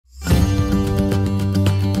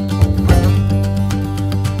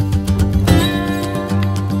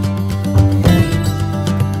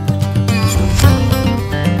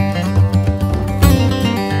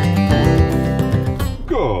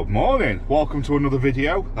welcome to another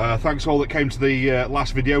video. Thanks all that came to the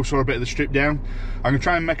last video, saw a bit of the strip down. I'm going to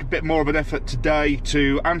try and make a bit more of an effort today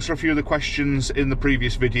to answer a few of the questions in the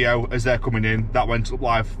previous video as they're coming in. That went up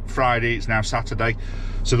live Friday, it's now Saturday,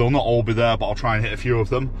 so they'll not all be there, but I'll try and hit a few of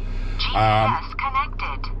them. GPS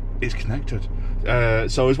connected. It's connected.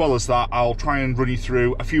 So as well as that, I'll try and run you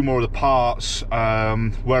through a few more of the parts,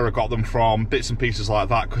 where I got them from, bits and pieces like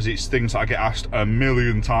that, because it's things that I get asked a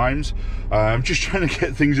million times. I'm just trying to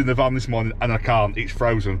get things in the van this morning and I can't, it's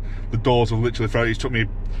frozen. The doors have literally frozen. It took me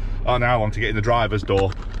an hour long to get in the driver's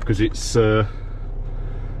door because it's a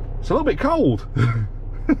little bit cold.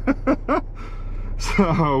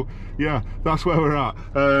 So yeah, that's where we're at.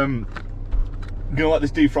 I'm gonna let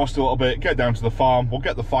this defrost a little bit, get down to the farm, we'll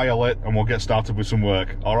get the fire lit and we'll get started with some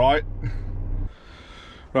work. All right.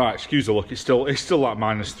 Right, excuse the look, it's still like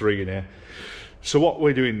 -3 in here. So what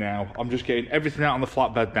we're doing now, I'm just getting everything out on the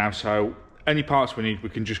flatbed now, so any parts we need we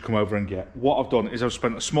can just come over and get. What I've done is I've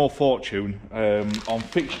spent a small fortune on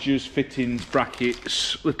fixtures, fittings,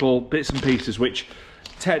 brackets, little bits and pieces, which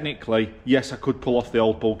technically, yes, I could pull off the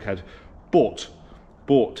old bulkhead, but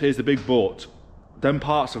here's the big but. Them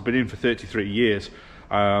parts have been in for 33 years.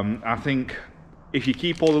 I think if you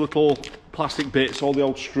keep all the little plastic bits, all the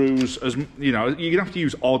old screws, as you know, you're gonna have to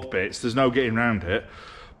use odd bits, there's no getting around it.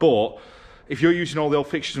 But if you're using all the old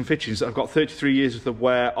fixtures and fittings that have got 33 years of the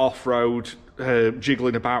wear, off-road,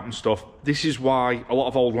 jiggling about and stuff, this is why a lot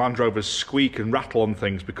of old Land Rovers squeak and rattle on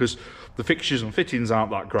things, because the fixtures and fittings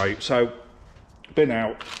aren't that great. So, been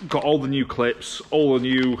out, got all the new clips, all the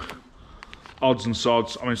new odds and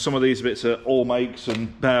sods. I mean, some of these bits are all makes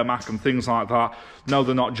and bare Mac and things like that. No,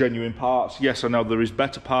 they're not genuine parts. Yes, I know there is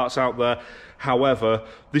better parts out there. However,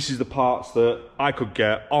 this is the parts that I could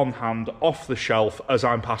get on hand, off the shelf, as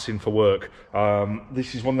I'm passing for work.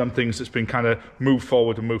 This is one of them things that's been kind of moved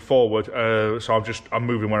forward. So I'm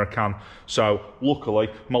moving where I can. So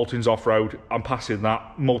luckily, Maltins off-road, I'm passing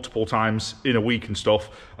that multiple times in a week and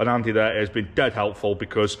stuff. And Andy there has been dead helpful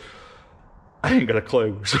because I ain't got a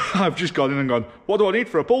clue. So I've just gone in and gone, what do I need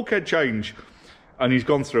for a bulkhead change? And he's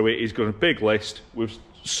gone through it, he's got a big list, we've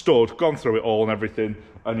gone through it all and everything,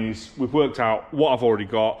 and we've worked out what I've already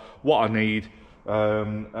got, what I need,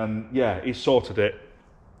 and yeah, he's sorted it.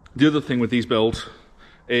 The other thing with these builds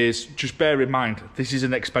is just bear in mind, this is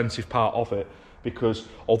an expensive part of it, because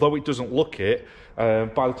although it doesn't look it,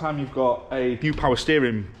 by the time you've got a new power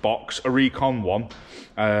steering box, a Recon one,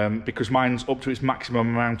 because mine's up to its maximum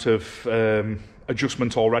amount of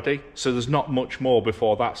adjustment already, so there's not much more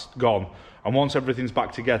before that's gone. And once everything's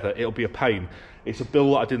back together, it'll be a pain. It's a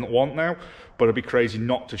build that I didn't want now, but I'd be crazy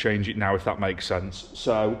not to change it now, if that makes sense.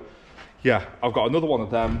 So yeah, I've got another one of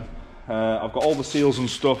them. I've got all the seals and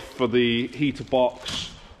stuff for the heater box.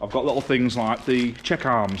 I've got little things like the check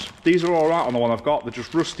arms. These are all right on the one I've got. They're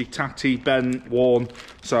just rusty, tatty, bent, worn.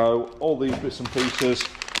 So all these bits and pieces,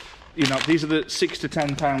 you know, these are the £6 to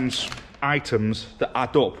 £10 items that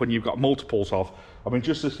add up when you've got multiples of. I mean,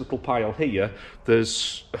 just this little pile here,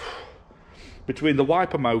 there's between the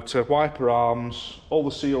wiper motor, wiper arms, all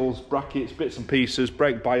the seals, brackets, bits and pieces,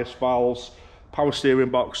 brake bias valves, power steering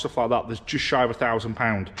box, stuff like that, there's just shy of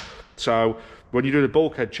 £1,000. So when you do the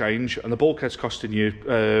bulkhead change, and the bulkhead's costing you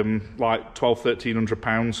like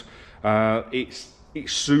 £1,200–1,300, it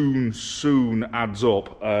soon adds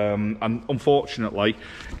up, and unfortunately,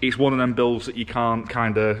 it's one of them bills that you can't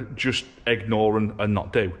kind of just ignore and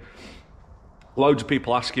not do. Loads of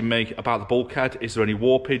people asking me about the bulkhead. Is there any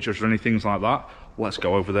warpage or is there any things like that? Let's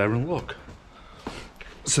go over there and look.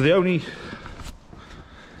 So the only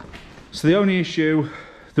issue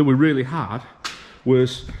that we really had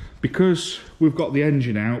was because we've got the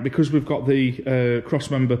engine out, because we've got the cross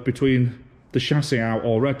member between the chassis out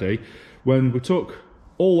already. When we took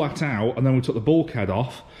all that out and then we took the bulkhead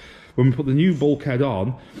off, when we put the new bulkhead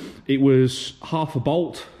on, it was half a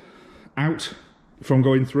bolt out from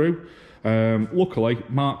going through. Luckily,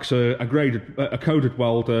 Mark's a coded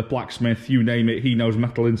welder, blacksmith, you name it, he knows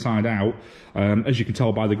metal inside out. As you can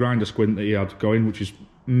tell by the grinder squint that he had going, which is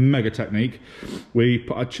mega technique. We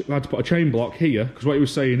had to put a chain block here, because what he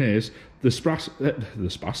was saying is, the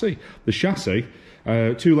chassis,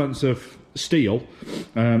 2 lengths of steel,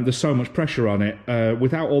 there's so much pressure on it,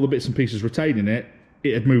 without all the bits and pieces retaining it,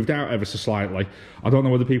 it had moved out ever so slightly. I don't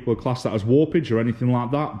know whether people would class that as warpage or anything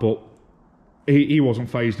like that, but he wasn't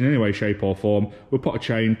phased in any way, shape or form. We put a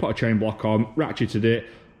chain block on, ratcheted it,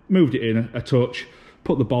 moved it in a touch,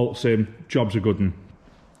 put the bolts in, job's a good one.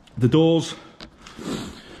 The doors,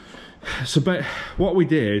 so what we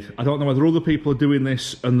did, I don't know whether other people are doing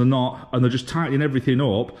this and they're not, and they're just tightening everything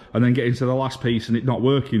up and then getting to the last piece and it not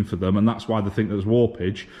working for them, and that's why they think there's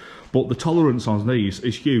warpage. But the tolerance on these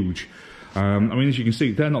is huge. I mean, as you can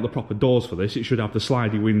see, they're not the proper doors for this. It should have the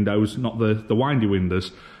slidey windows, not the windy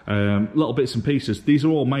windows. Little bits and pieces. These are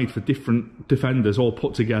all made for different Defenders, all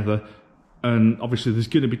put together. And obviously there's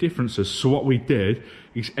going to be differences. So what we did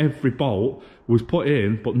is every bolt was put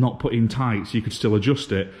in, but not put in tight, so you could still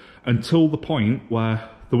adjust it until the point where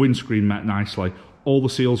the windscreen met nicely. All the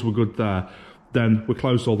seals were good there. Then we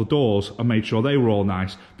closed all the doors and made sure they were all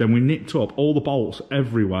nice. Then we nicked up all the bolts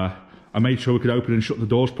everywhere and made sure we could open and shut the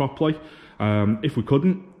doors properly. If we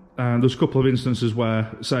couldn't, there's a couple of instances where,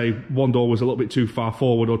 say, one door was a little bit too far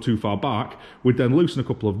forward or too far back, we'd then loosen a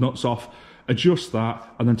couple of nuts off, adjust that,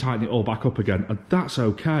 and then tighten it all back up again, and that's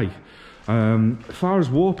okay. As far as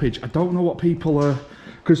warpage, I don't know what people are...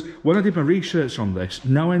 Because when I did my research on this,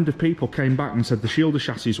 no end of people came back and said the Shielder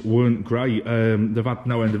chassis weren't great. They've had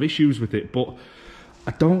no end of issues with it, but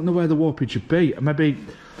I don't know where the warpage should be. Maybe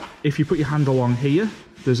if you put your hand along here,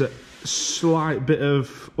 there's a slight bit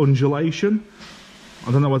of undulation.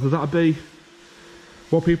 I don't know whether that'd be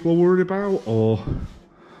what people are worried about, or...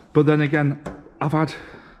 But then again, I've had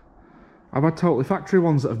totally factory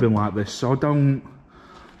ones that have been like this, so I don't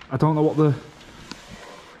know what the...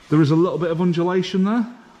 There is a little bit of undulation there,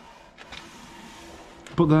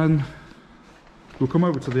 but then we'll come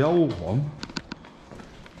over to the old one.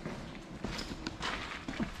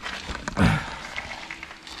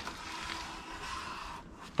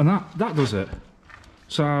 And that does it.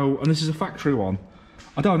 So, and this is a factory one.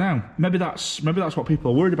 I don't know. Maybe that's what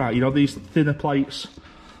people are worried about. You know, these thinner plates,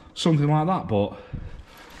 something like that. But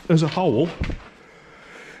as a whole,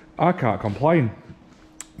 I can't complain.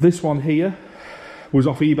 This one here was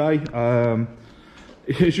off eBay.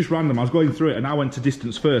 It's just random. I was going through it and I went to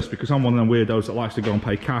distance first because I'm one of them weirdos that likes to go and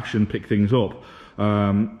pay cash and pick things up.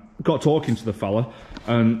 Got talking to the fella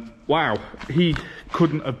and wow, he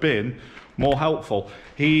couldn't have been more helpful.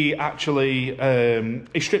 He actually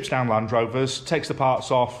he strips down Land Rovers, takes the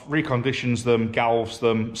parts off, reconditions them, galves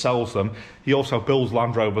them, sells them. He also builds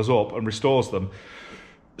Land Rovers up and restores them.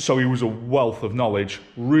 So he was a wealth of knowledge.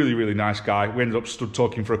 Really, really nice guy. We ended up stood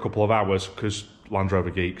talking for a couple of hours because Land Rover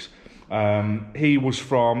geeks. He was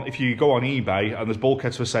from, if you go on eBay and there's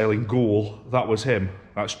bulkheads for sale in Goole, that was him.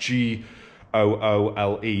 That's Goole.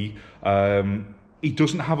 He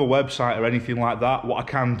doesn't have a website or anything like that. What I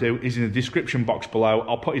can do is in the description box below,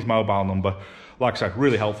 I'll put his mobile number. Like I said,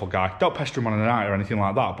 really helpful guy. Don't pester him on a night or anything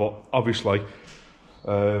like that, but obviously,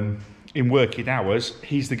 in working hours,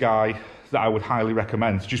 he's the guy that I would highly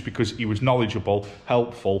recommend, just because he was knowledgeable,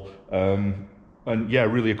 helpful, and yeah,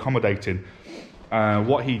 really accommodating.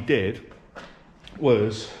 What he did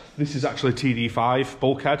was, this is actually a TD5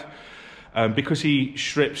 bulkhead. Because he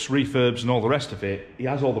strips, refurbs and all the rest of it, he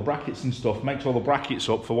has all the brackets and stuff, makes all the brackets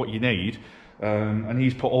up for what you need, and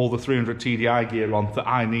he's put all the 300 TDI gear on that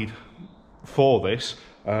I need for this,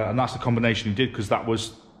 and that's the combination he did because that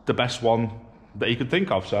was the best one that he could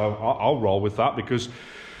think of. So I'll roll with that, because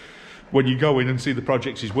when you go in and see the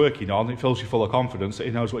projects he's working on, it fills you full of confidence that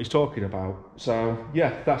he knows what he's talking about. So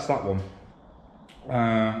yeah, that's that one.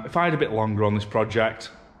 If I had a bit longer on this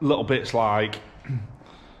project, little bits like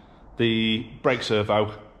the brake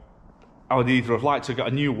servo, I would either have liked to get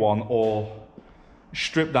a new one or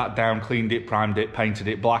stripped that down, cleaned it, primed it, painted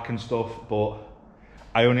it black and stuff, but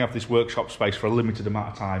I only have this workshop space for a limited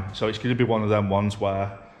amount of time, so it's going to be one of them ones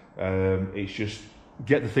where it's just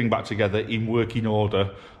get the thing back together in working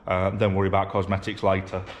order, then worry about cosmetics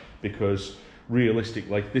later, because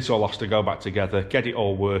realistically this all has to go back together, get it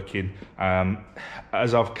all working.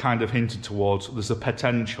 As I've kind of hinted towards, there's a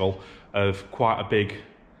potential of quite a big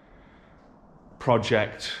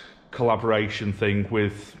project collaboration thing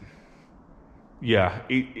with, yeah,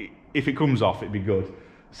 if it comes off, it'd be good.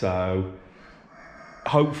 So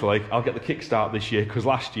hopefully I'll get the kickstart this year, because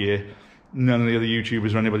last year none of the other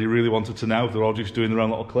YouTubers or anybody really wanted to know. They're all just doing their own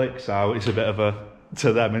little click, so it's a bit of a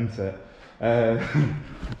to them, isn't it?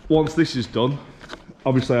 Once this is done,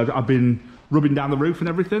 obviously I've been rubbing down the roof and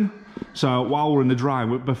everything, so while we're in the dry,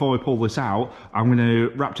 before we pull this out, I'm going to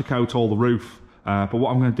Raptor coat all the roof. But what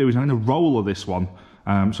I'm going to do is I'm going to roller this one.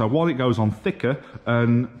 So one, it goes on thicker,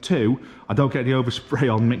 and two, I don't get any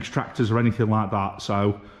overspray on mixed tractors or anything like that.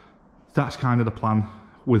 So that's kind of the plan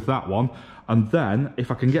with that one. And then if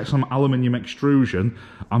I can get some aluminium extrusion,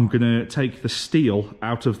 I'm going to take the steel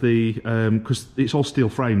out of the, because it's all steel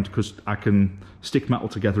framed, because I can stick metal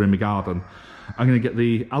together in my garden. I'm going to get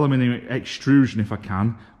the aluminium extrusion if I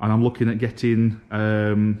can, and I'm looking at getting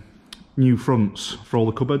new fronts for all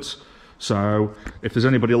the cupboards. So if there's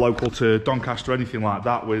anybody local to Doncaster or anything like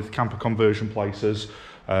that with camper conversion places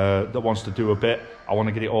that wants to do a bit, I want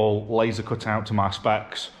to get it all laser cut out to my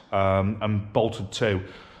specs and bolted too.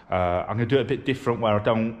 I'm going to do it a bit different, where I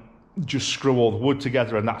don't just screw all the wood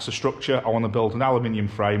together and that's the structure. I want to build an aluminium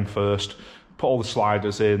frame first, put all the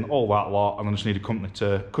sliders in, all that lot, and I just need a company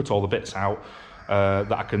to cut all the bits out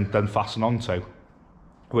that I can then fasten onto,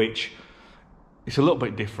 which it's a little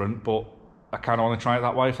bit different, but I kind of want to try it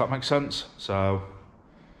that way, if that makes sense. So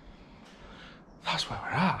that's where we're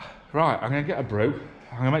at. Right, I'm going to get a brew,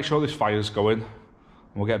 I'm going to make sure this fire's going, and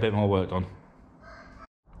we'll get a bit more work done.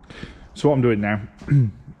 So what I'm doing now,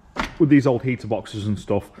 with these old heater boxes and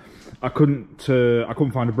stuff, I couldn't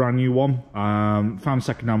find a brand new one. Found a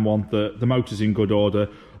second-hand one. The motor's in good order,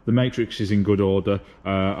 the matrix is in good order,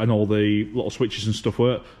 and all the little switches and stuff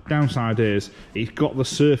work. Downside is it's got the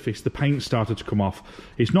surface, the paint started to come off.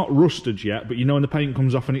 It's not rusted yet, but you know when the paint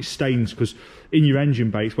comes off and it stains, because in your engine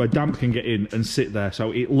bay it's where damp can get in and sit there,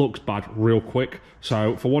 so it looks bad real quick.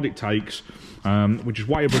 So for what it takes, we just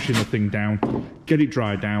wire brushing the thing down, get it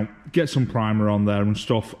dried out, get some primer on there and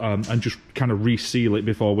stuff, and just kind of reseal it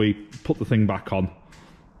before we put the thing back on.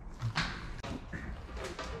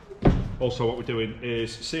 Also what we're doing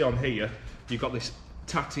is, see on here, you've got this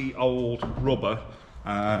tatty old rubber,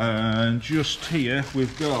 and just here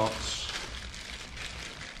we've got,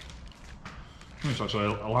 it's actually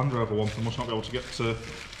a Land Rover one, so I must not be able to get to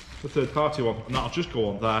the third party one, and that'll just go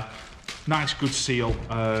on there. Nice good seal.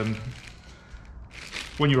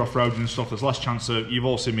 When you're off-roading and stuff, there's less chance of, you've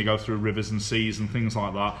all seen me go through rivers and seas and things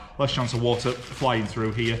like that, less chance of water flying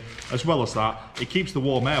through here. As well as that, it keeps the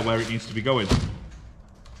warm air where it needs to be going.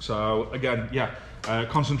 So again, yeah,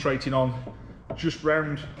 concentrating on just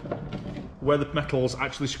round where the metal's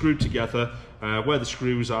actually screwed together, where the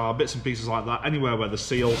screws are, bits and pieces like that, anywhere where the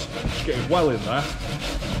seals, just getting well in there.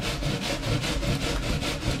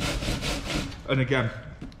 And again,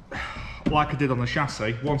 like I did on the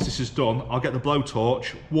chassis, once this is done, I'll get the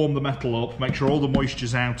blowtorch, warm the metal up, make sure all the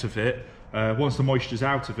moisture's out of it. Once the moisture's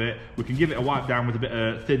out of it, we can give it a wipe down with a bit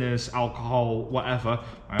of thinners, alcohol, whatever,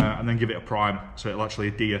 and then give it a prime so it'll actually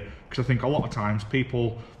adhere. Because I think a lot of times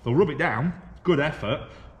people, they'll rub it down, good effort,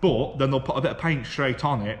 but then they'll put a bit of paint straight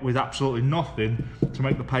on it with absolutely nothing to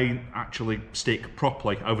make the paint actually stick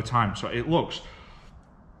properly over time. So it looks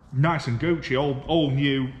nice and Gucci, all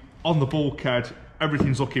new, on the bulkhead,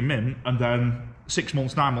 everything's looking mint, and then 6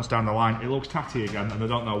 months, 9 months down the line, it looks tatty again, and I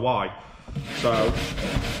don't know why. So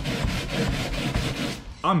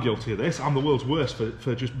I'm guilty of this. I'm the world's worst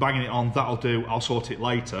for just banging it on, that'll do, I'll sort it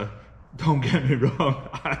later. Don't get me wrong,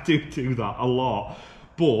 I do that a lot.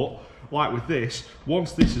 But like with this,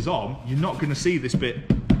 once this is on, you're not going to see this bit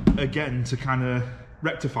again to kind of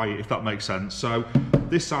rectify it, if that makes sense. So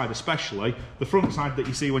this side especially, the front side that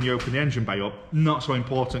you see when you open the engine bay up, not so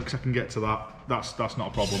important because I can get to that. That's not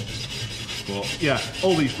a problem. But yeah,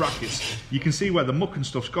 all these brackets, you can see where the muck and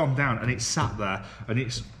stuff's gone down and it's sat there,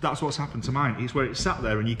 and that's what's happened to mine. It's where it's sat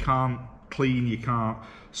there and you can't clean, you can't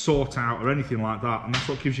sort out or anything like that, and that's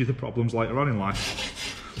what gives you the problems later on in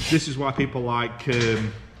life. This is why people like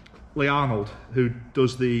Lee Arnold, who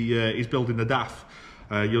does the, he's building the DAF.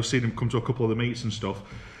 You'll see him come to a couple of the meets and stuff.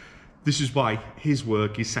 This is why his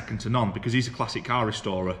work is second to none, because he's a classic car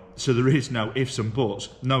restorer. So there is no ifs and buts.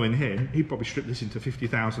 Knowing him, he'd probably strip this into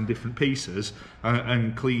 50,000 different pieces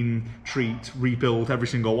and clean, treat, rebuild every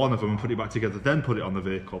single one of them and put it back together, then put it on the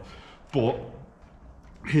vehicle. But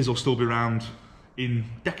his will still be around in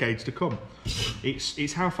decades to come.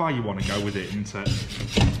 It's how far you want to go with it, isn't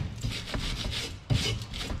it?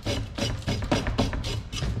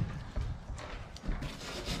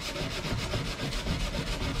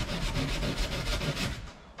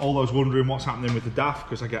 All those wondering what's happening with the DAF,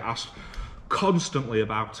 because I get asked constantly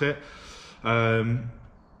about it.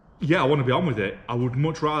 Yeah, I want to be on with it. I would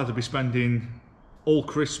much rather be spending all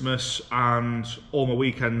Christmas and all my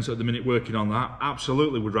weekends at the minute working on that.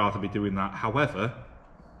 Absolutely would rather be doing that. However,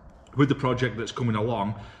 with the project that's coming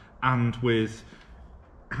along and with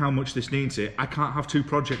how much this needs it, I can't have two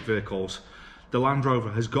project vehicles. The Land Rover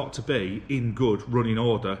has got to be in good running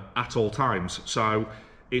order at all times. So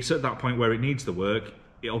it's at that point where it needs the work.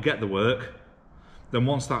 It'll get the work. Then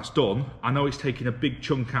once that's done, I know it's taking a big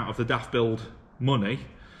chunk out of the DAF build money,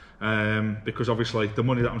 because obviously the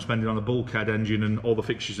money that I'm spending on the bulkhead engine and all the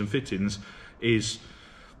fixtures and fittings is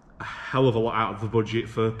a hell of a lot out of the budget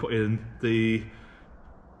for putting the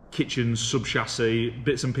kitchen, sub-chassis,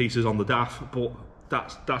 bits and pieces on the DAF, but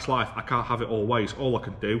that's life. I can't have it always. All I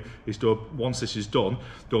can do is once this is done,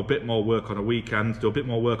 do a bit more work on a weekend, do a bit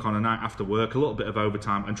more work on a night after work, a little bit of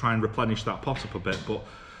overtime, and try and replenish that pot up a bit. But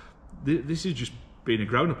this is just being a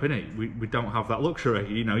grown-up, innit? We don't have that luxury,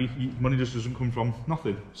 you know. Money just doesn't come from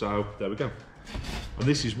nothing. So there we go. And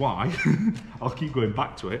this is why, I'll keep going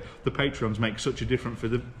back to it, the Patreons make such a difference for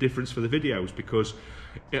the videos, because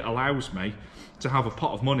it allows me to have a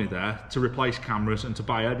pot of money there to replace cameras and to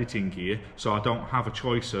buy editing gear, so I don't have a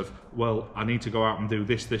choice of, well, I need to go out and do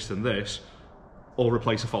this, this and this, or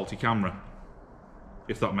replace a faulty camera,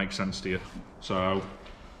 if that makes sense to you. So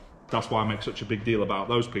that's why I make such a big deal about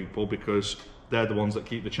those people, because they're the ones that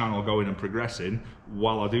keep the channel going and progressing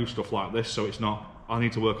while I do stuff like this. So it's not, I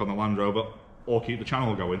need to work on the Land Rover or keep the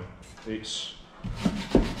channel going. It's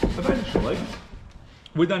eventually,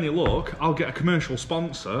 with any luck, I'll get a commercial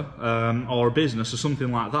sponsor or a business or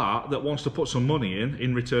something like that that wants to put some money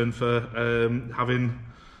in return for having,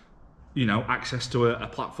 you know, access to a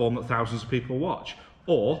platform that thousands of people watch.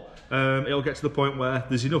 Or it'll get to the point where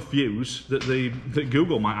there's enough views that that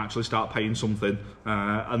Google might actually start paying something,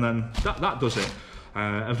 and then that does it.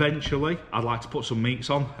 Eventually, I'd like to put some meets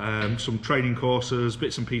on, some training courses,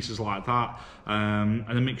 bits and pieces like that,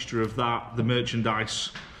 and a mixture of that, the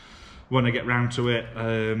merchandise, when I get round to it,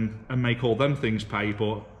 and make all them things pay.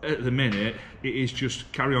 But at the minute, it is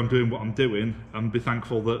just carry on doing what I'm doing and be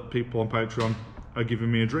thankful that people on Patreon are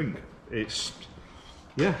giving me a drink. It's,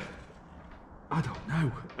 yeah, I don't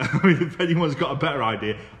know. I mean, if anyone's got a better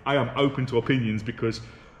idea, I am open to opinions, because,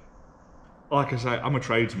 like I say, I'm a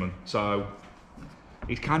tradesman, so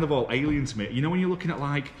it's kind of all alien to me. You know, when you're looking at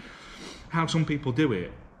like how some people do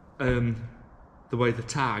it, the way they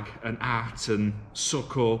tag and at and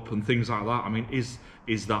suck up and things like that. I mean,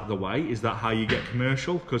 is that the way? Is that how you get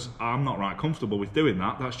commercial? Because I'm not right comfortable with doing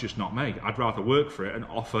that. That's just not me. I'd rather work for it and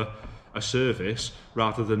offer a service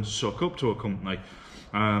rather than suck up to a company.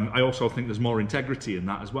 I also think there's more integrity in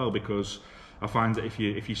that as well, because I find that if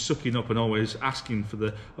you're sucking up and always asking for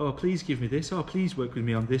the, oh, please give me this, oh, please work with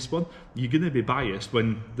me on this one, you're going to be biased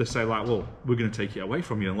when they say like, well, we're going to take it away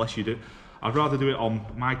from you unless you do. I'd rather do it on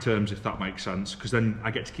my terms, if that makes sense, because then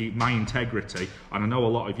I get to keep my integrity. And I know a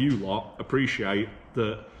lot of you lot appreciate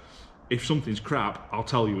that if something's crap, I'll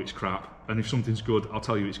tell you it's crap, and if something's good, I'll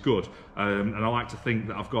tell you it's good. And I like to think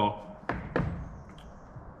that I've got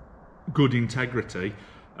good integrity,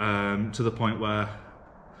 to the point where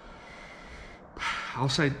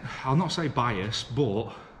I'll not say bias,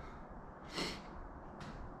 but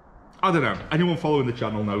I don't know. Anyone following the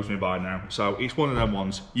channel knows me by now, so it's one of them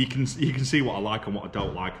ones. You can see what I like and what I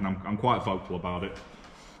don't like, and I'm quite vocal about it,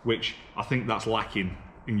 which I think that's lacking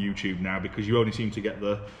in YouTube now, because you only seem to get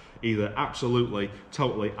the either absolutely,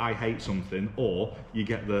 totally, I hate something, or you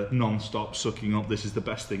get the non-stop sucking up, this is the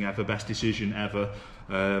best thing ever, best decision ever,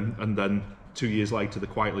 and then 2 years later they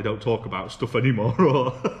quietly don't talk about stuff anymore,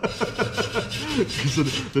 or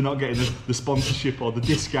because they're not getting the sponsorship or the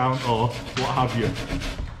discount or what have you.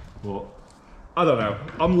 But I don't know,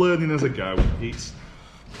 I'm learning as I go.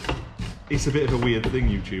 It's a bit of a weird thing,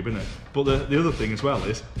 YouTube, isn't it? But the other thing as well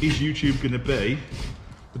is YouTube going to be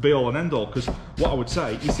the be all and end all? Because what I would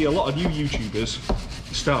say, you see a lot of new YouTubers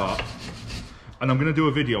start, and I'm going to do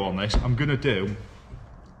a video on this, I'm going to do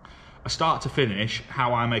a start to finish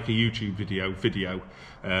how I make a YouTube video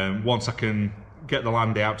once I can get the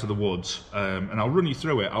land out to the woods, and I'll run you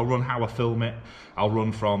through it. I'll run how I film it, I'll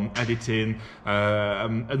run from editing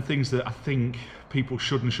and things that I think people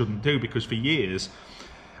should and shouldn't do, because for years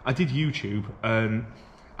I did YouTube and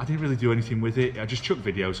I didn't really do anything with it. I just chucked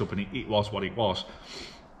videos up and it was what it was.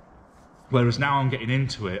 Whereas now I'm getting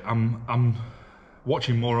into it, I'm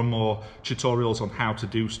watching more and more tutorials on how to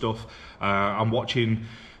do stuff. I'm watching,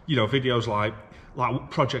 you know, videos like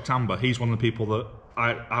Project Amber. He's one of the people that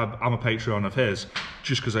I'm a Patreon of his,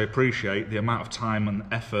 just because I appreciate the amount of time and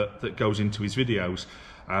effort that goes into his videos.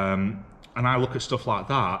 And I look at stuff like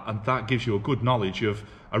that, and that gives you a good knowledge of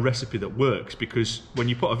a recipe that works, because when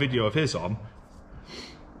you put a video of his on,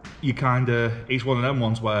 you it's one of them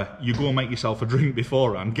ones where you go and make yourself a drink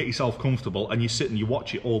beforehand, get yourself comfortable, and you sit and you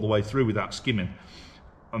watch it all the way through without skimming.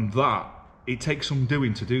 And that, it takes some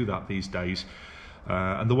doing to do that these days.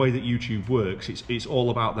 And the way that YouTube works, it's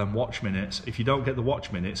all about them watch minutes. If you don't get the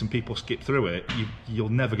watch minutes and people skip through it, you'll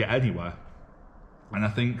never get anywhere. And I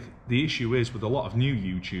think the issue is with a lot of new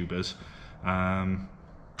YouTubers,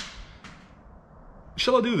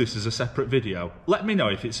 shall I do this as a separate video? Let me know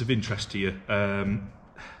if it's of interest to you.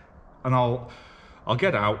 And I'll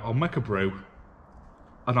get out, I'll make a brew,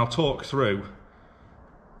 and I'll talk through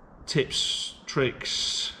tips,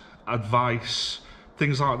 tricks, advice,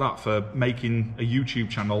 things like that for making a YouTube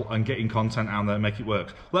channel and getting content out there and make it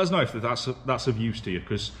work. Let us know if that's of use to you,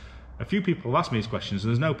 because a few people have asked me these questions and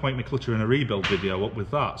there's no point me cluttering a rebuild video up with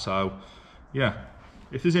that. So yeah,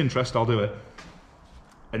 if there's interest, I'll do it.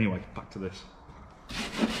 Anyway, back to this.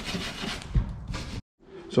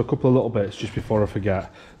 So a couple of little bits just before I forget.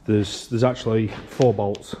 There's actually 4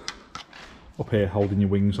 bolts up here holding your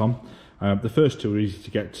wings on. The first 2 are easy to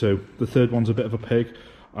get to. The third one's a bit of a pig.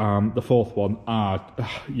 The fourth one,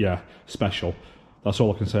 yeah, special. That's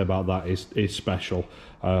all I can say about that. Is special.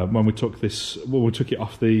 When we took it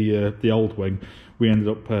off the old wing, we ended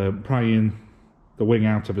up prying the wing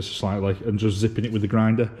out ever so slightly and just zipping it with the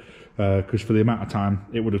grinder, because for the amount of time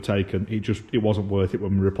it would have taken, it wasn't worth it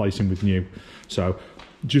when we're replacing with new. So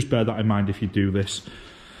just bear that in mind if you do this.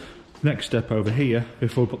 Next step over here,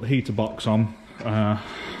 before we put the heater box on, I'm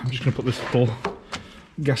just going to put this little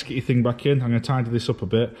gaskety thing back in. I'm going to tidy this up a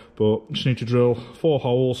bit, but just need to drill 4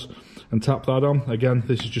 holes and tap that on. Again,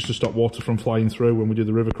 this is just to stop water from flying through when we do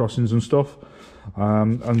the river crossings and stuff.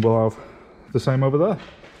 And we'll have the same over there.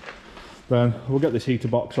 Then we'll get this heater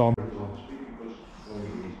box on.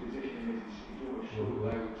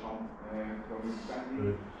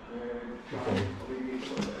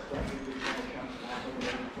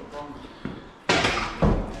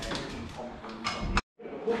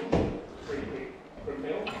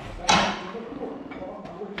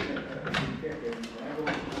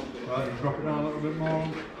 Right, drop it down a little bit more.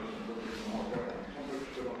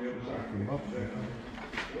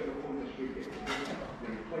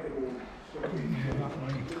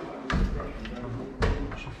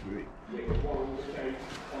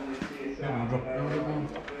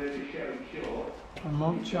 I'm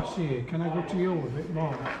on chassis here. Can I go to you a bit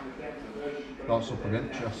more? That's up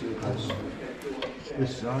against chassis.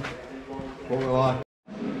 This side. What we like.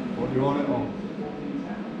 What do you want it on?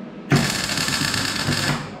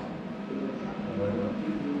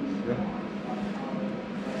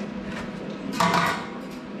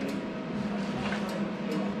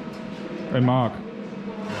 Hey Mark,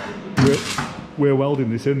 we're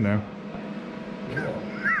welding this in now.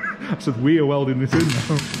 I said we are welding this in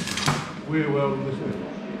now. We're welding this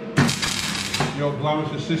in. Your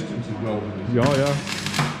glamorous assistant is welding this. Yeah, yeah.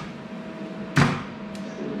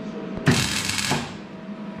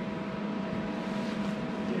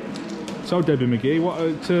 So Debbie McGee,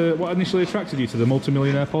 what initially attracted you to the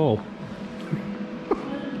multimillionaire Paul?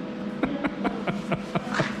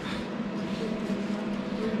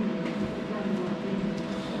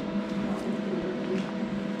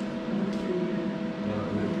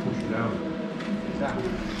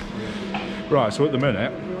 Right, so at the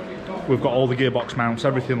minute we've got all the gearbox mounts,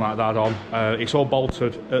 everything like that on. It's all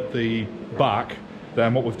bolted at the back.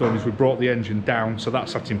 Then what we've done is we've brought the engine down, so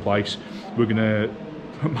that's sat in place.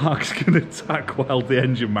 Mark's gonna tack weld the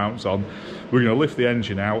engine mounts on. We're gonna lift the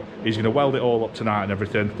engine out. He's gonna weld it all up tonight and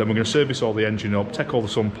everything. Then we're gonna service all the engine up, take all the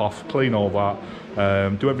sump off, clean all that,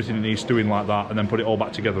 do everything it needs doing like that, and then put it all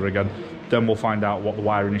back together again. Then we'll find out what the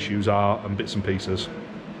wiring issues are and bits and pieces.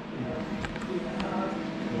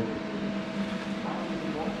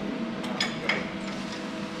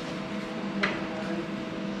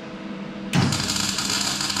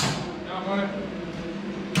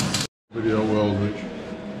 Video well, Rich.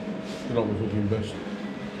 You're not my fucking best.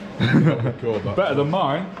 Better than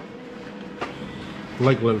mine.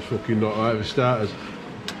 Leg length's fucking not right for starters.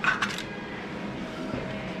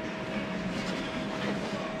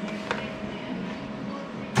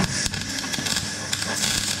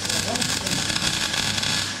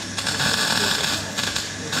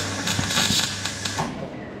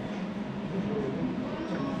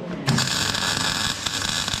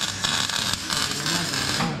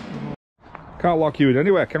 Can't lock you in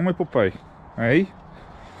anywhere, can we, puppy? Hey?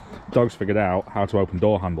 Dog's figured out how to open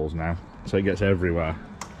door handles now, so it gets everywhere.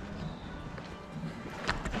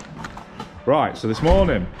 Right, so this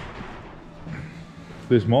morning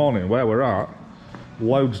where we're at,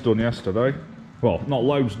 loads done yesterday. Well, not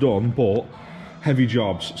loads done, but heavy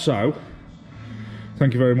jobs. So,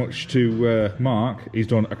 thank you very much to Mark. He's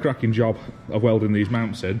done a cracking job of welding these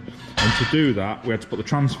mounts in. And to do that, we had to put the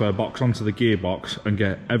transfer box onto the gearbox and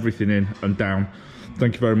get everything in and down.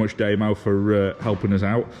 Thank you very much, Damo, for helping us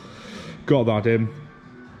out. Got that in.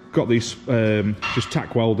 Got these just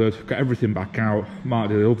tack welded. Got everything back out. Mark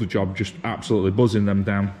did a lovely job just absolutely buzzing them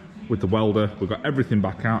down with the welder. We've got everything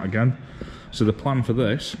back out again. So the plan for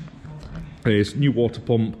this is new water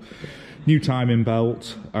pump, new timing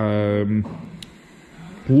belt, looking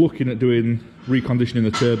at doing reconditioning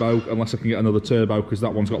the turbo, unless I can get another turbo because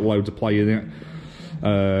that one's got loads of play in it.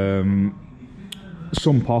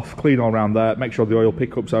 Sump off, clean all around there, make sure the oil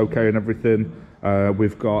pickup's okay and everything.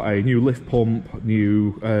 We've got a new lift pump,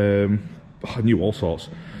 new all sorts.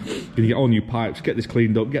 Gonna get all new pipes, get this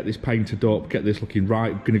cleaned up, get this painted up, get this looking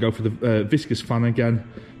right. Gonna go for the viscous fan again,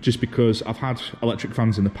 just because I've had electric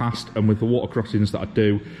fans in the past, and with the water crossings that I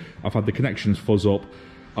do, I've had the connections fuzz up.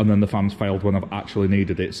 and then the fans failed when I've actually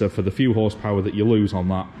needed it. So for the few horsepower that you lose on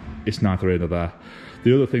that, it's neither here nor there.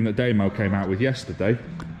 The other thing that Damo came out with yesterday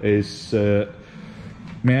is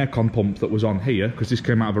my aircon pump that was on here, because this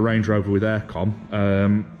came out of a Range Rover with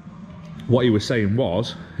aircon. What he was saying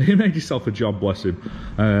was, he made himself a job, bless him.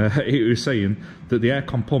 He was saying that the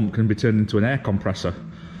aircon pump can be turned into an air compressor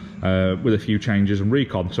with a few changes and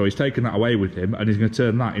recon. So he's taken that away with him, and he's going to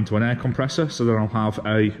turn that into an air compressor, so then I'll have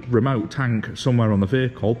a remote tank somewhere on the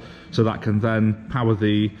vehicle, so that can then power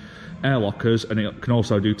the air lockers, and it can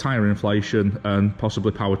also do tyre inflation and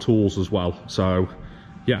possibly power tools as well. So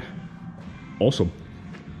yeah, awesome.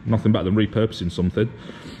 Nothing better than repurposing something.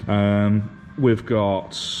 We've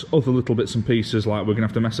got other little bits and pieces, like we're gonna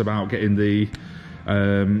have to mess about getting the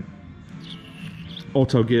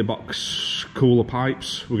auto gearbox cooler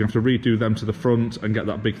pipes. We're gonna have to redo them to the front and get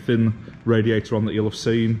that big thin radiator on that you'll have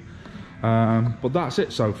seen. But that's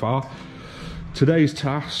it so far. Today's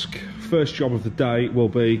task, first job of the day, will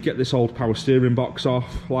be get this old power steering box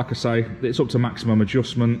off. Like I say, it's up to maximum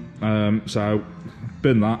adjustment, so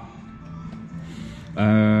bin that,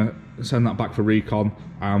 send that back for recon,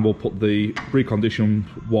 and we'll put the reconditioned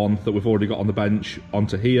one that we've already got on the bench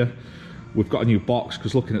onto here. We've got a new box,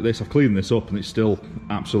 because looking at this, I've cleaned this up and it's still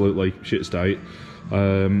absolutely shit state.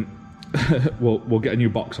 We'll get a new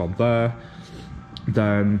box on there.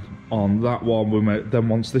 Then on that one, then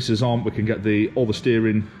once this is on, we can get all the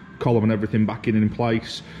steering column and everything back in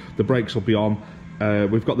place. The brakes will be on.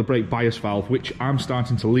 We've got the brake bias valve, which I'm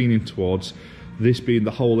starting to lean in towards this being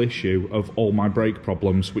the whole issue of all my brake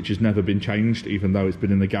problems, which has never been changed, even though it's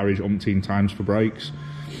been in the garage umpteen times for brakes.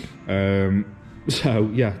 So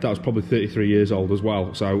yeah, that was probably 33 years old as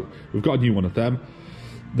well. So we've got a new one of them.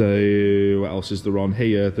 What else is there on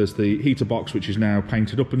here? There's the heater box, which is now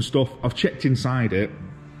painted up and stuff. I've checked inside it.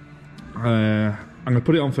 I'm going to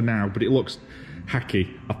put it on for now, but it looks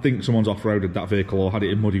hacky. I think someone's off-roaded that vehicle or had it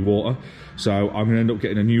in muddy water. So I'm going to end up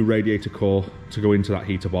getting a new radiator core to go into that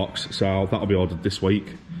heater box. So that'll be ordered this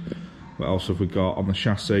week. What else have we got on the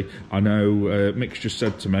chassis? I know Mick's just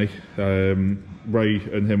said to me, Ray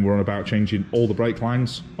and him were on about changing all the brake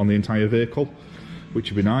lines on the entire vehicle,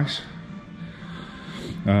 which would be nice.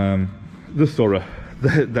 They're thorough.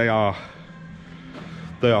 They are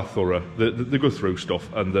thorough. They go through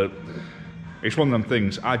stuff, and it's one of them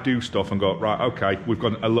things. I do stuff and go, right, okay, we've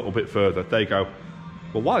gone a little bit further. They go,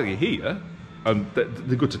 well, while you're here, and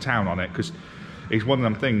they go to town on it, because it's one of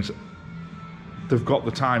them things. They've got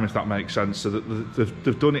the time, if that makes sense. So that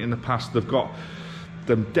they've done it in the past. They've got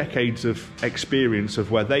them decades of experience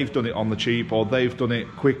of where they've done it on the cheap, or they've done it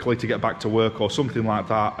quickly to get back to work, or something like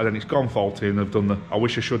that, and then it's gone faulty, and they've done the I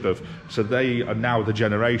wish I should have. So they are now the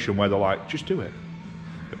generation where they're like, just do it.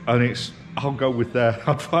 And I'll go with their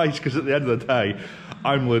advice, because at the end of the day,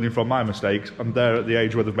 I'm learning from my mistakes, and they're at the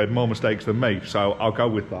age where they've made more mistakes than me, so I'll go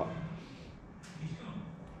with that.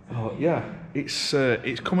 Oh yeah, it's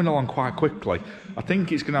coming along quite quickly. I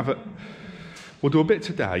think it's going to we'll do a bit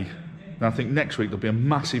today, and I think next week there'll be a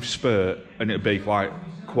massive spurt, and it'll be like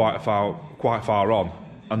quite far on.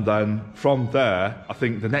 And then from there, I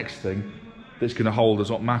think the next thing that's going to hold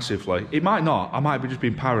us up massively, it might not, I might be just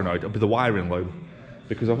being paranoid, it'll be the wiring loom.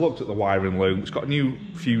 Because I've looked at the wiring loom, it's got a new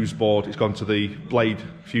fuse board, it's gone to the blade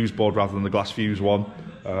fuse board rather than the glass fuse one.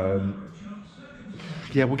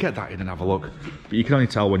 Yeah, we'll get that in and have a look. But you can only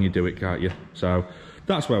tell when you do it, can't you? So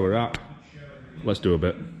that's where we're at. Let's do a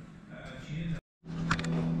bit.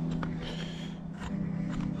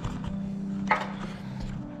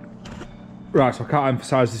 Right, so I can't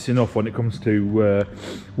emphasise this enough when it comes to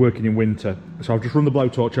working in winter. So I've just run the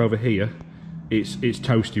blowtorch over here. It's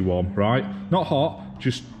toasty warm, right? Not hot,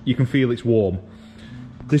 just you can feel it's warm.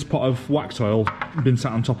 This pot of wax oil has been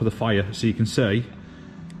sat on top of the fire, so you can see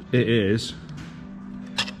it is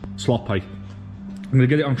sloppy. I'm going to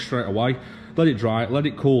get it on straight away, let it dry, let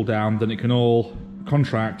it cool down, then it can all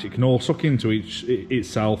contract, it can all suck into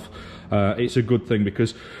itself. It's a good thing,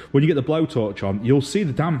 because when you get the blowtorch on, you'll see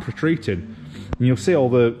the damp retreating, and you'll see all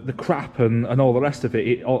the crap and all the rest of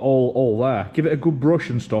it all there. Give it a good brush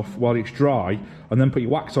and stuff while it's dry, and then put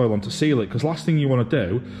your wax oil on to seal it, because last thing you want to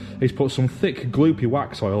do is put some thick gloopy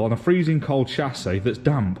wax oil on a freezing cold chassis that's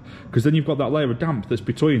damp, because then you've got that layer of damp that's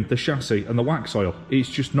between the chassis and the wax oil. It's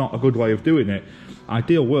just not a good way of doing it.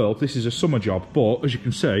 Ideal world, this is a summer job, but as you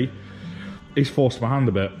can see, it's forced my hand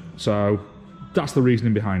a bit, so that's the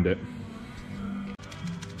reasoning behind it.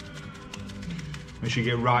 Make sure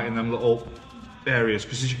you get right in them little areas,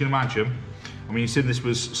 because as you can imagine, I mean, you see this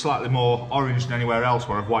was slightly more orange than anywhere else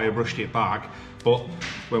where I've wire brushed it back, but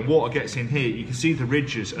when water gets in here, you can see the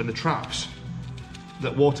ridges and the traps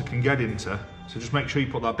that water can get into, so just make sure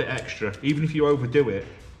you put that bit extra. Even if you overdo it,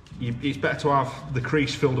 it's better to have the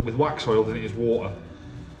crease filled up with wax oil than it is water.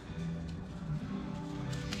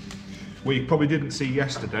 What you probably didn't see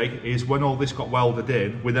yesterday is when all this got welded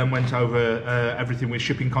in, we then went over everything with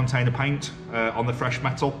shipping container paint on the fresh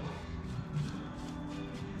metal.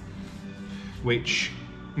 Which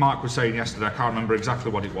Mark was saying yesterday, I can't remember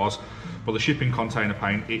exactly what it was, but the shipping container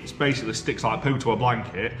paint, it basically sticks like poo to a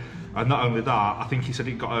blanket. And not only that, I think he said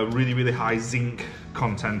it got a really, really high zinc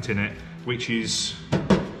content in it, which is,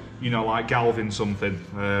 you know, like Galvin something.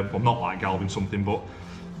 Well, not like Galvin something, but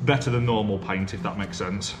better than normal paint, if that makes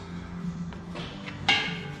sense.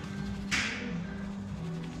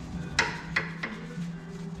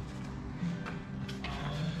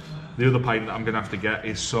 The other paint that I'm going to have to get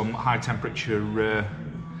is some high temperature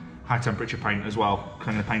paint as well.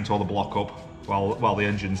 Kind of paint all the block up while the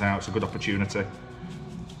engine's out. It's a good opportunity.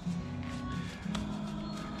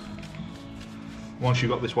 Once you've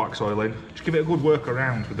got this wax oil in, just give it a good work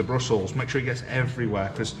around with the bristles. Make sure it gets everywhere,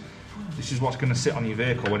 because this is what's going to sit on your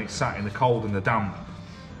vehicle when it's sat in the cold and the damp.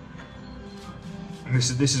 And this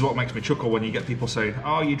is what makes me chuckle when you get people saying,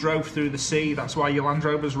 "Oh, you drove through the sea, that's why your Land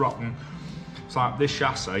Rover's rotten." It's like, this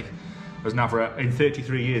chassis has never, in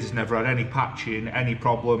 33 years, has never had any patching, any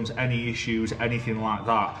problems, any issues, anything like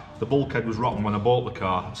that. The bulkhead was rotten when I bought the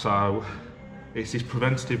car, so it's this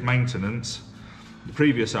preventative maintenance. The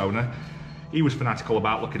previous owner, he was fanatical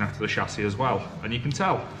about looking after the chassis as well, and you can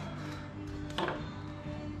tell.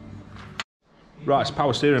 Right, it's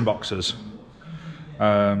power steering boxes.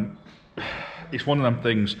 It's one of them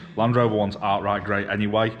things, Land Rover ones aren't right great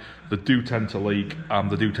anyway. They do tend to leak, and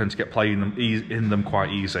they do tend to get play in them quite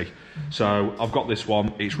easy. So I've got this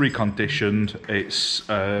one, it's reconditioned, it's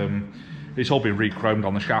all been re-chromed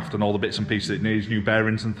on the shaft and all the bits and pieces it needs, new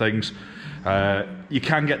bearings and things. You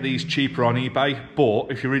can get these cheaper on eBay, but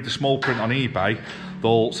if you read the small print on eBay,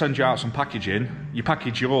 they'll send you out some packaging. You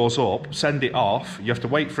package yours up, send it off, you have to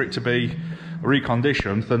wait for it to be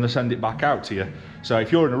reconditioned, then they send it back out to you. So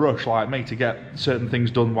if you're in a rush like me to get certain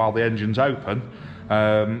things done while the engine's open,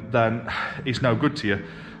 then it's no good to you.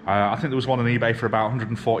 I think there was one on eBay for about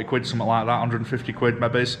 140 quid, something like that, 150 quid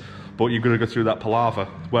maybe, but you've got to go through that palaver.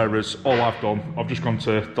 Whereas all I've done, I've just gone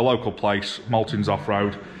to the local place, Maltins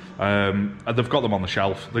off-road, and they've got them on the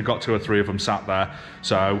shelf. They've got 2 or 3 of them sat there,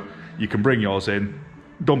 so you can bring yours in,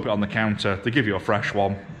 dump it on the counter, they give you a fresh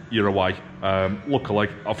one, you're away. Luckily,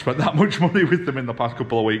 I've spent that much money with them in the past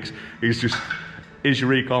couple of weeks. He's just, here's your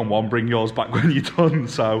recon one, bring yours back when you're done.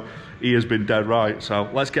 So he has been dead right. So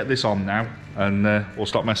let's get this on now, and we'll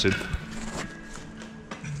stop messing.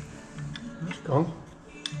 It's gone.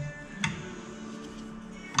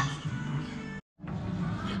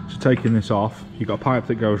 So taking this off, you've got a pipe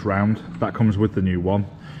that goes round, that comes with the new one.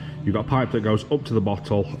 You've got a pipe that goes up to the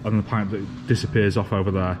bottle, and the pipe that disappears off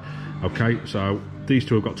over there. Okay, so these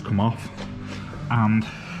two have got to come off, and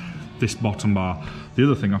this bottom bar. The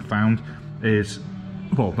other thing I've found is,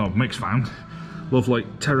 well, no, Mick's found, lovely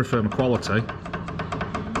terra firma quality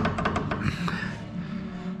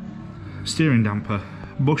steering damper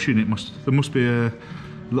bushing. There must be a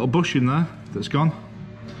little bush in there that's gone.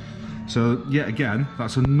 So yet again,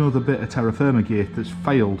 that's another bit of terra firma gear that's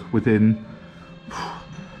failed within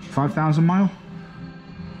 5,000 mile.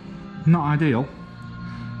 Not ideal.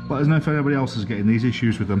 Let us know if anybody else is getting these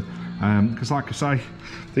issues with them, because like I say,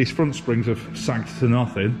 these front springs have sagged to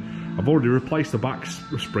nothing. I've already replaced the back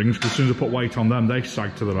springs, because as soon as I put weight on them, they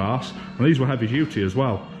sagged to their arse, and these were heavy duty as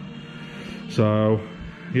well. So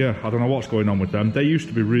yeah, I don't know what's going on with them. They used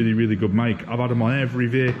to be really, really good make. I've had them on every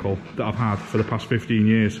vehicle that I've had for the past 15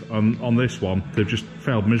 years. On this one, they've just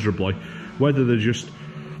failed miserably. Whether they're just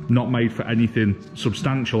not made for anything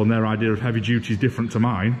substantial and their idea of heavy duty is different to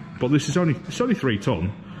mine, but this is only 3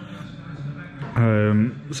 ton.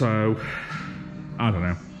 So I don't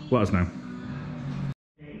know, let us know.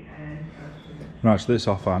 Right, so this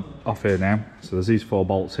off here now. So there's these 4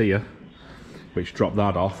 bolts here which drop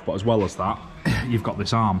that off, but as well as that, you've got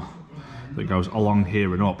this arm that goes along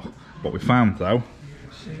here and up. What we found though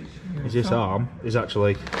is this arm is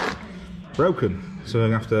actually broken, so we're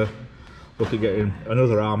going to have to look at getting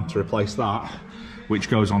another arm to replace that, which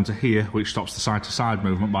goes onto here, which stops the side to side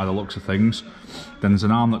movement by the looks of things. Then there's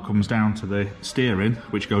an arm that comes down to the steering,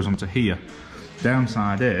 which goes onto here.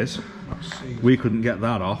 Downside is we couldn't get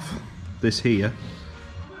that off. This here,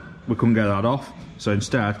 we couldn't get that off, so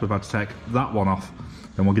instead we've had to take that one off.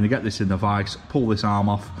 Then we're going to get this in the vise, pull this arm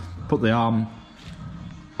off, put the arm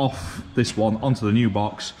off this one onto the new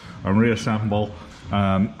box and reassemble,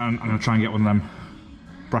 and I'm going to try and get one of them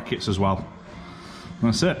brackets as well.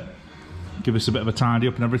 And that's it. Give us a bit of a tidy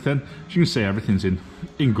up and everything. As you can see, everything's in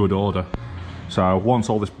good order. So once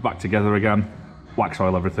all this back together again, wax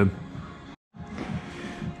oil everything.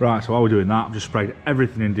 Right, so while we're doing that, I've just sprayed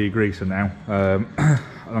everything in degreaser now. I'm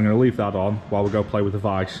going to leave that on while we go play with the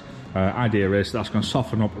vice. Idea is that's going to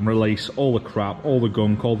soften up and release all the crap, all the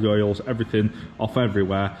gunk, all the oils, everything off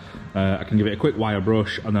everywhere. I can give it a quick wire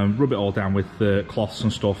brush and then rub it all down with the cloths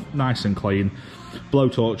and stuff, nice and clean.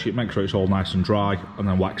 Blowtorch it, make sure it's all nice and dry, and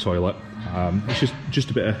then wax oil it. It's just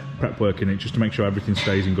a bit of prep work in it, just to make sure everything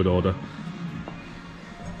stays in good order.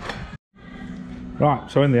 Right,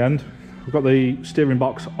 so in the end, we've got the steering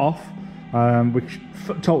box off, which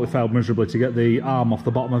totally failed miserably to get the arm off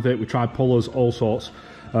the bottom of it. We tried pullers, all sorts.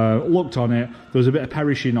 Looked on it, there was a bit of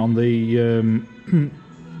perishing on the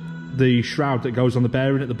the shroud that goes on the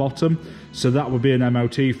bearing at the bottom, so that would be an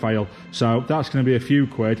MOT fail. So that's going to be a few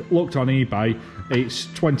quid. Looked on eBay, it's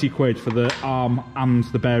 20 quid for the arm and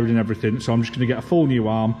the bearing and everything, so I'm just going to get a full new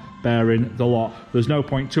arm, bearing, the lot. There's no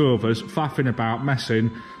point two of us faffing about, messing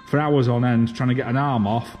for hours on end trying to get an arm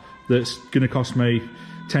off that's going to cost me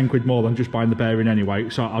 10 quid more than just buying the bearing anyway,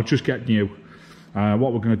 so I'll just get new.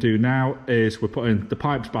 What we're going to do now is we're putting the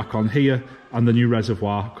pipes back on here and the new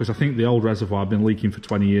reservoir, because I think the old reservoir had been leaking for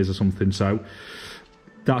 20 years or something, so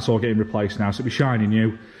that's all getting replaced now, so it'll be shiny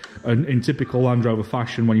new. And in typical Land Rover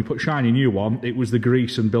fashion, when you put shiny new on, it was the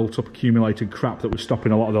grease and built up accumulated crap that was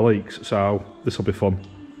stopping a lot of the leaks, so this will be fun.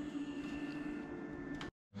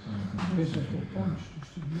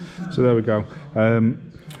 So there we go.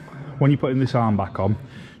 When you're putting this arm back on,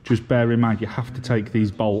 just bear in mind you have to take these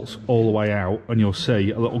bolts all the way out and you'll see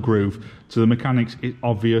a little groove. To the mechanics it's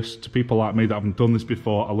obvious, to people like me that haven't done this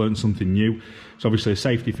before, I learned something new. It's obviously a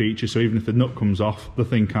safety feature, so even if the nut comes off, the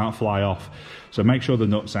thing can't fly off. So make sure the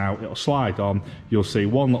nut's out, it'll slide on, you'll see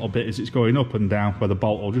one little bit as it's going up and down where the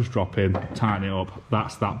bolt will just drop in, tighten it up,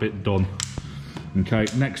 that's that bit done. Okay,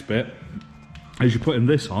 next bit, as you're putting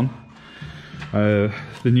this on, the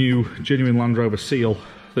new genuine Land Rover seal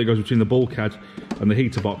that goes between the bulkhead and the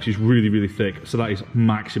heater box is really, really thick, so that is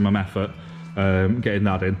maximum effort getting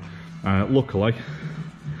that in. Luckily,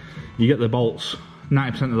 you get the bolts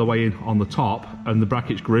 90% of the way in on the top and the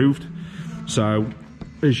bracket's grooved, so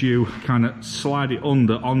as you kind of slide it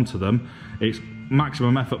under onto them, it's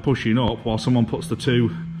maximum effort pushing up while someone puts the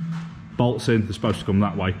two bolts in. They're supposed to come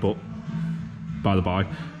that way, but by the by,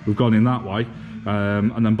 we've gone in that way,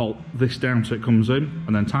 and then bolt this down so it comes in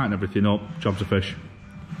and then tighten everything up, job's a fish.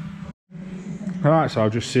 Alright, so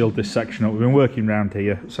I've just sealed this section up. We've been working around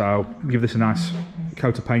here, so I'll give this a nice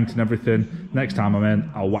coat of paint and everything. Next time I'm in,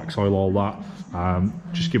 I'll wax oil all that.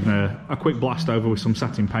 Just giving a quick blast over with some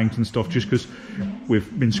satin paint and stuff, just because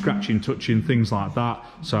we've been scratching, touching, things like that.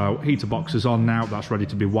 So heater box is on now, that's ready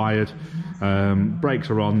to be wired. Brakes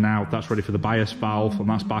are on now, that's ready for the bias valve, and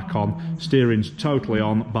that's back on. Steering's totally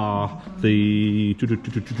on, bar the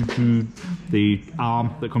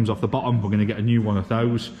arm that comes off the bottom. We're going to get a new one of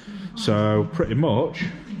those. So pretty much,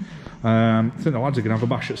 I think the lads are going to have a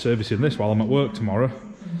bash at servicing this while I'm at work tomorrow.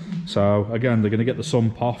 So again, they're going to get the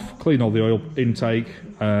sump off, clean all the oil intake,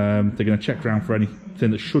 they're going to check around for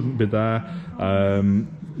anything that shouldn't be there,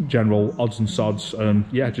 general odds and sods, and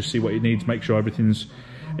yeah, just see what it needs, make sure everything's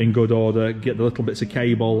in good order, get the little bits of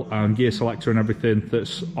cable and gear selector and everything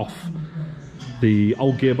that's off the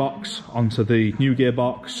old gearbox onto the new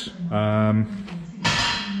gearbox.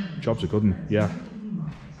 Job's a good one, yeah.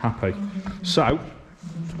 Happy. So,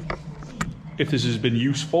 if this has been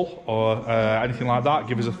useful or anything like that,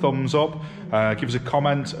 give us a thumbs up, give us a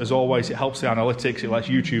comment. As always, it helps the analytics, it lets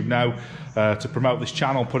YouTube know to promote this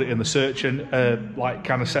channel, put it in the search and like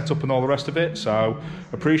kind of setup and all the rest of it. So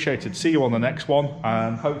appreciated. See you on the next one,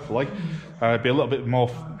 and hopefully be a little bit more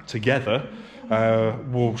together.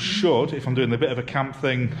 We should, if I'm doing a bit of a camp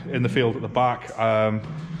thing in the field at the back,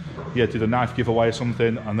 yeah, do the knife giveaway or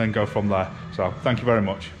something and then go from there. So thank you very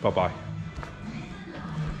much. Bye bye.